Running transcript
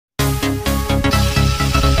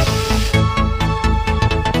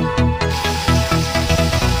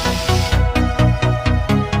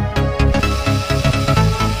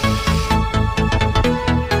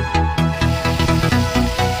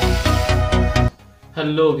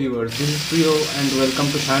Hello viewers, this is Priyo and welcome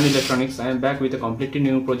to Shine Electronics. I am back with a completely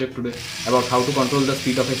new project today about how to control the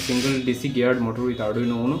speed of a single DC geared motor with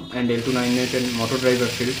Arduino UNO and L298N Motor Driver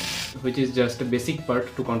Shield, which is just a basic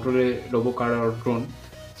part to control a robo car or drone.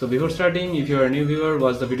 So before starting, if you are a new viewer,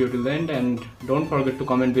 watch the video till the end and don't forget to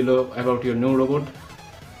comment below about your new robot.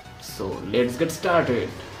 So let's get started.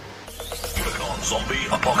 Click on Zombie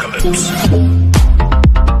Apocalypse.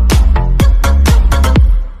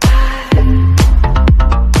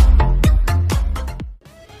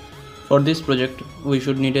 For this project, we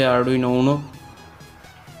should need a Arduino UNO,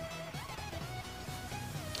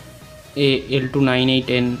 a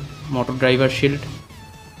L298N Motor Driver Shield,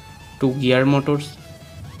 2 gear motors,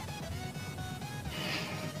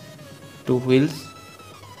 2 wheels,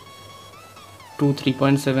 2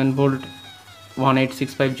 3.7 volt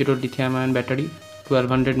 18650 Lithium-Ion battery,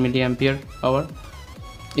 1200 mAh,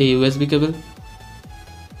 a USB cable,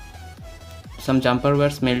 some jumper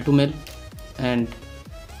wires male to male and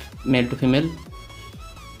male to female,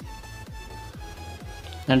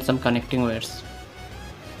 and some connecting wires.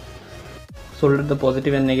 Solder the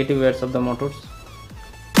positive and negative wires of the motors.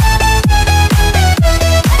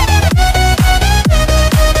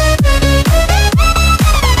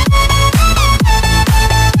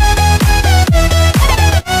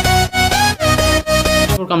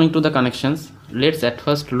 Before coming to the connections, let's at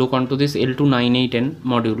first look onto this L298N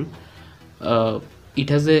module. It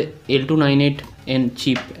has a L298N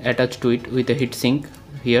chip attached to it with a heatsink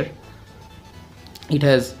here. It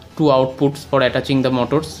has 2 outputs for attaching the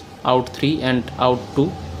motors, out 3 and out 2.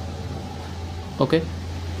 Okay,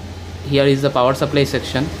 here is the power supply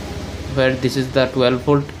section where this is the 12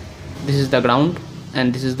 volt, this is the ground,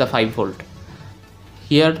 and this is the 5 volt.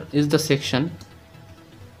 Here is the section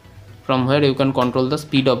from where you can control the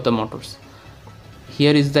speed of the motors.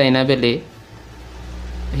 Here is the enable A.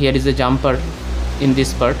 Here is a jumper in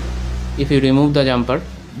this part. If you remove the jumper,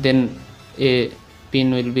 then a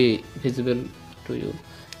pin will be visible to you.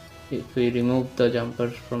 If we remove the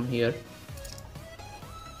jumper from here,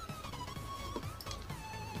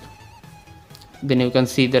 then you can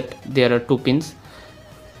see that there are 2 pins.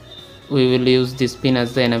 We will use this pin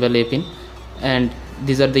as the enable A pin, and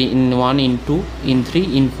these are the in 1, in 2, in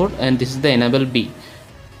 3, in 4, and this is the enable B.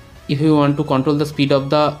 If you want to control the speed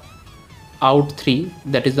of the out 3,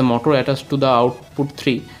 that is the motor attached to the output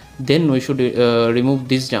 3, then we should remove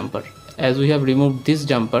this jumper. As we have removed this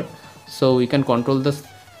jumper, so we can control the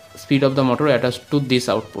speed of the motor attached to this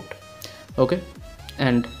output. Okay,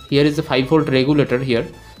 and here is the 5 volt regulator here,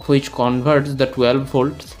 which converts the 12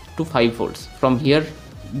 volts to 5 volts. From here,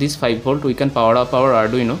 this 5 volt we can power up our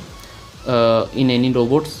Arduino in any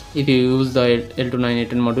robots if you use the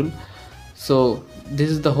L298N module. So this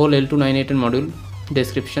is the whole L298N module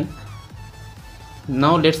description.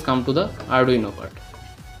 Now let's come to the Arduino part.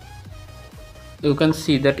 You can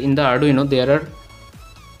see that in the Arduino there are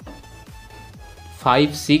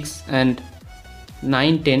 5, 6 and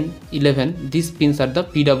 9, 10, 11. These pins are the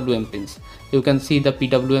PWM pins. You can see the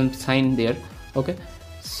PWM sign there. Okay,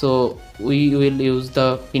 so we will use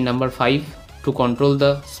the pin number 5 to control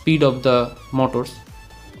the speed of the motors.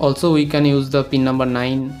 Also we can use the pin number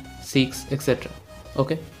 9, 6, etc.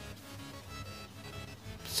 Okay,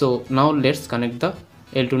 so now let's connect the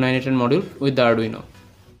L298N module with the Arduino.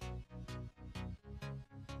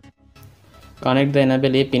 Connect the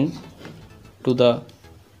enable A pin to the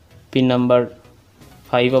pin number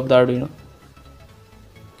 5 of the Arduino.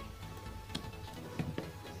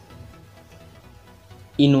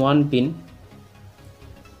 In 1 pin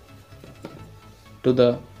to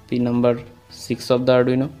the pin number 6 of the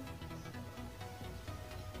Arduino.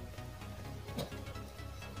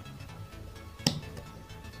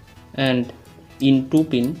 And in 2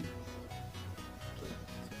 pin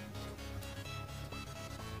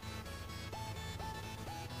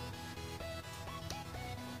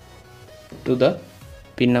to the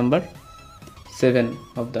pin number 7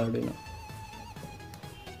 of the Arduino.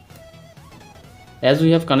 As we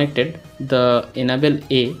have connected the enable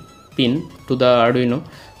A pin to the Arduino,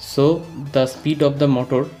 so the speed of the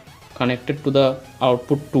motor connected to the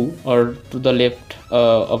output 2 or to the left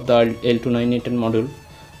of the L298N module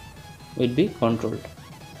will be controlled.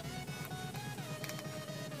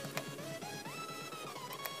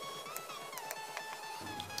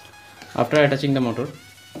 After attaching the motor,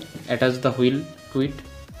 attach the wheel to it.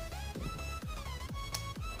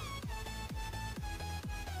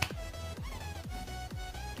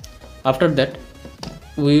 After that,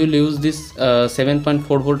 we will use this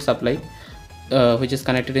 7.4 volt supply which is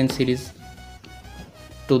connected in series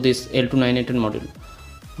to this L298N module.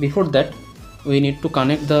 Before that, we need to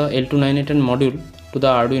connect the L298N module to the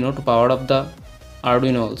Arduino to power up the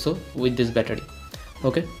Arduino also with this battery.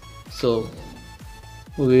 Okay, so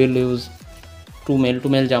we will use two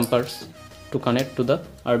male-to-male jumpers to connect to the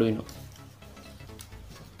Arduino.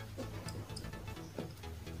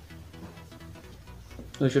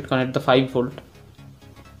 We should connect the 5V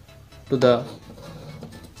to the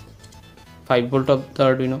 5V of the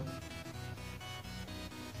Arduino.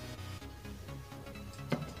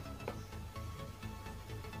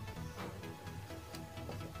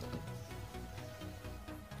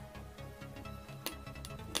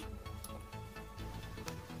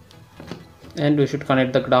 And we should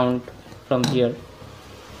connect the ground from here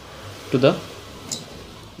to the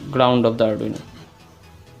ground of the Arduino,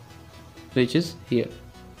 which is here.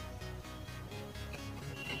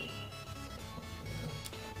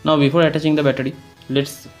 Now before attaching the battery,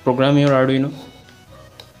 let's program your Arduino.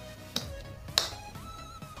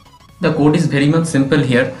 The code is very much simple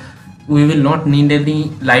here. We will not need any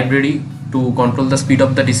library to control the speed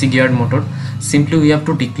of the DC geared motor. Simply we have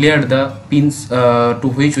to declare the pins to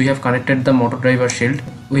which we have connected the motor driver shield.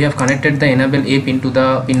 We have connected the enable A pin to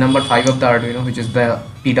the pin number 5 of the Arduino, which is the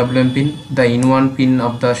PWM pin, the in1 pin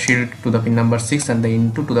of the shield to the pin number 6, and the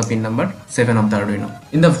in2 to the pin number 7 of the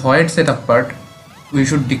Arduino. In the void setup part, we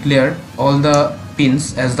should declare all the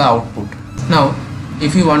pins as the output. Now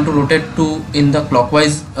if you want to rotate to in the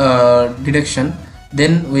clockwise direction,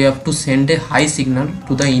 then we have to send a high signal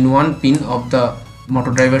to the in1 pin of the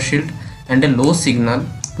motor driver shield and a low signal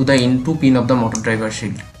to the in2 pin of the motor driver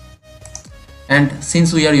shield. And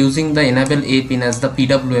since we are using the enable A pin as the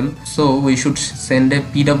PWM, so we should send a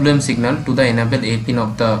PWM signal to the enable A pin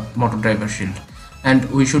of the motor driver shield, and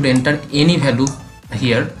we should enter any value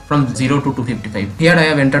here from 0 to 255. Here I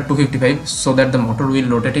have entered 255 so that the motor will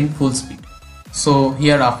rotate in full speed. So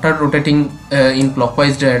here after rotating in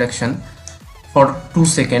clockwise direction for 2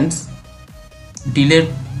 seconds, delay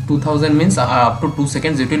 2000 means up to 2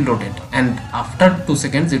 seconds it will rotate, and after 2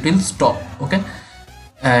 seconds it will stop. Okay,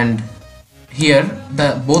 and here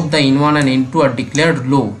both the in1 and in2 are declared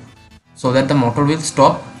low so that the motor will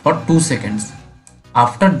stop for 2 seconds.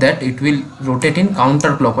 After that it will rotate in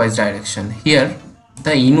counterclockwise direction. Here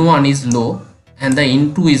the in1 is low and the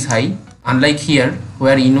in2 is high, unlike here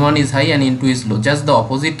where in1 is high and in2 is low. Just the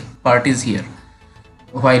opposite part is here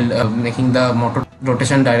while making the motor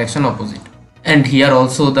rotation direction opposite. And here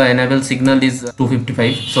also the enable signal is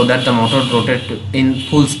 255 so that the motor rotate in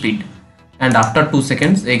full speed, and after 2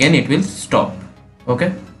 seconds again it will stop.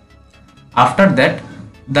 Okay, after that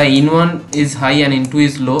the in1 is high and in2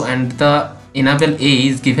 is low, and the enable A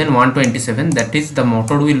is given 127, that is the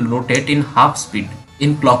motor will rotate in half speed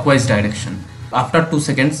in clockwise direction. After 2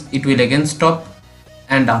 seconds it will again stop,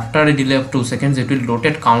 and after a delay of 2 seconds it will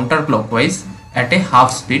rotate counterclockwise at a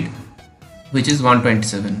half speed, which is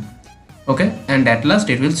 127. Okay, and at last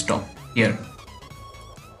it will stop here.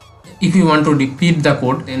 If you want to repeat the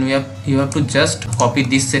code, then you have to just copy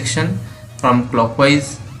this section from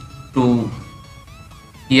clockwise to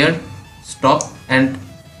here, stop, and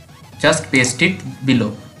just paste it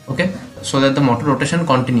below. Okay, so that the motor rotation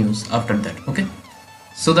continues after that. Okay,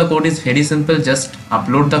 so the code is very simple. Just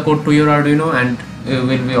upload the code to your Arduino and it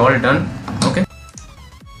will be all done. Okay,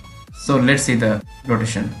 so let's see the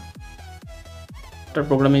rotation. After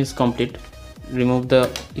programming is complete, remove the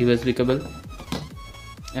USB cable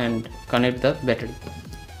and connect the battery.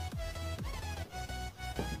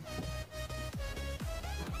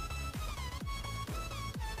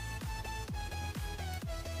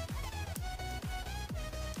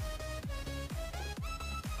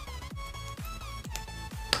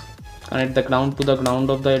 Connect the ground to the ground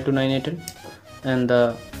of the L298N and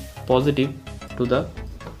the positive to the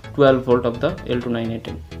 12V of the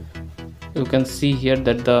L298N. You can see here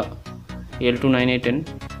that the L298N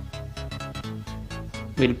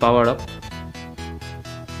will power up.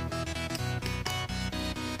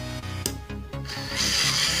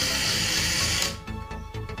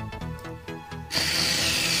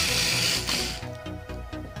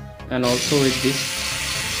 And also with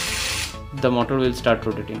this, the motor will start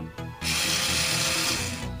rotating.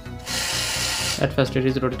 At first it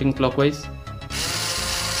is rotating clockwise,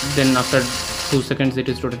 then after 2 seconds it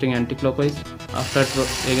is rotating anti-clockwise. After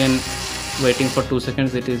again waiting for 2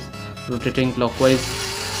 seconds it is rotating clockwise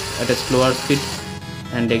at a slower speed,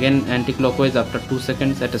 and again anti-clockwise after 2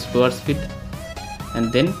 seconds at a slower speed,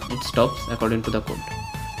 and then it stops according to the code.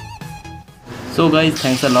 So guys,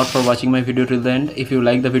 thanks a lot for watching my video till the end. If you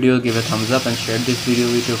like the video, give a thumbs up and share this video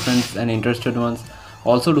with your friends and interested ones.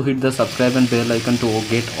 Also do hit the subscribe and bell icon to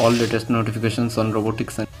get all latest notifications on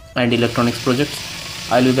robotics and electronics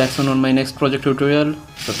projects. I'll be back soon on my next project tutorial.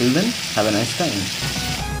 So till then, have a nice time.